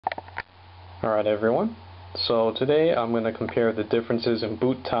Alright everyone, so today I'm going to compare the differences in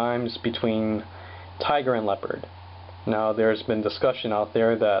boot times between Tiger and Leopard. Now there's been discussion out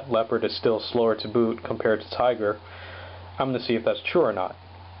there that Leopard is still slower to boot compared to Tiger. I'm going to see if that's true or not.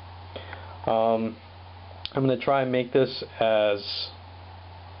 I'm going to try and make this as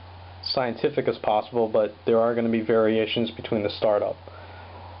scientific as possible, but there are going to be variations between the startup.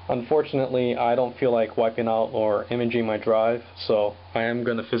 Unfortunately, I don't feel like wiping out or imaging my drive, so I am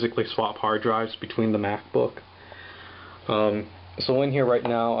going to physically swap hard drives between the MacBook. So in here right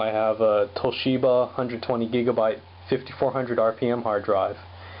now I have a TOSHIBA 120GB 5400 RPM hard drive.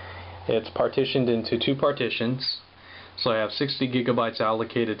 It's partitioned into two partitions, so I have 60 gigabytes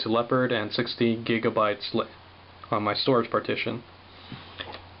allocated to Leopard and 60 gigabytes on my storage partition.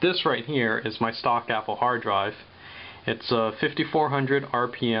 This right here is my stock Apple hard drive. It's a 5400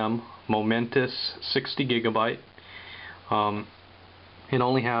 RPM momentous 60 gigabyte. It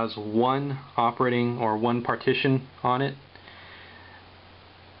only has one operating or one partition on it,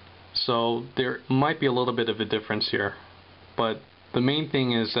 so there might be a little bit of a difference here, but the main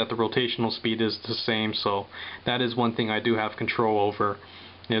thing is that the rotational speed is the same, so that is one thing I do have control over,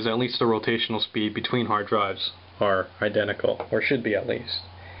 is at least the rotational speed between hard drives are identical, or should be at least.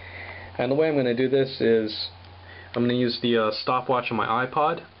 And the way I'm going to do this is I'm going to use the stopwatch on my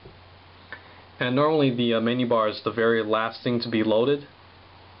iPod, and normally the menu bar is the very last thing to be loaded,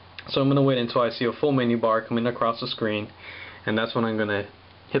 so I'm going to wait until I see a full menu bar coming across the screen, and that's when I'm going to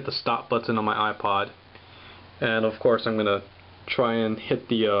hit the stop button on my iPod. And of course I'm going to try and hit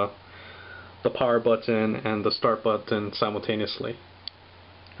the power button and the start button simultaneously.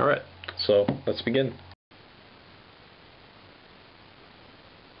 Alright, so let's begin.